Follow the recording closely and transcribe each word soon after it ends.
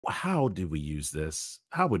how do we use this?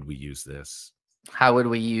 How would we use this? How would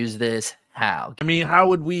we use this? How? I mean, how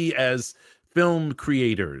would we as film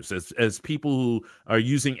creators, as people who are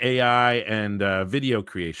using AI and video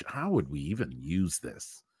creation, how would we even use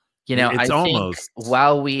this? You know, It's I think almost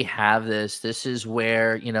while we have this, this is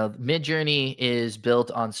where, you know, Midjourney is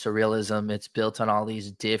built on surrealism. It's built on all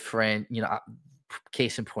these different, you know,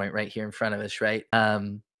 case in point right here in front of us, right?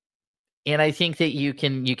 And I think that you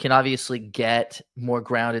can obviously get more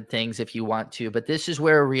grounded things if you want to, but this is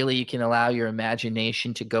where really you can allow your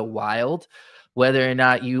imagination to go wild, whether or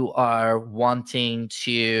not you are wanting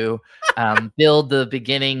to build the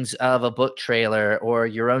beginnings of a book trailer or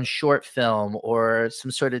your own short film or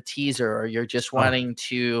some sort of teaser, or you're just oh, wanting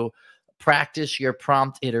to practice your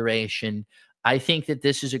prompt iteration. I think that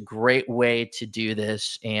this is a great way to do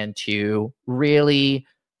this and to really,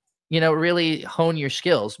 you know, really hone your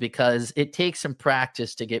skills, because it takes some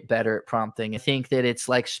practice to get better at prompting. I think that it's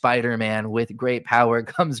like Spider-Man: with great power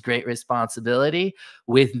comes great responsibility.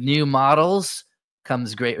 With new models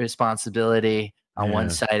comes great responsibility. On one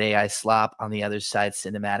yeah. side, AI slop, on the other side,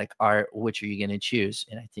 cinematic art. Which are you going to choose?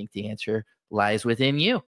 And I think the answer lies within you.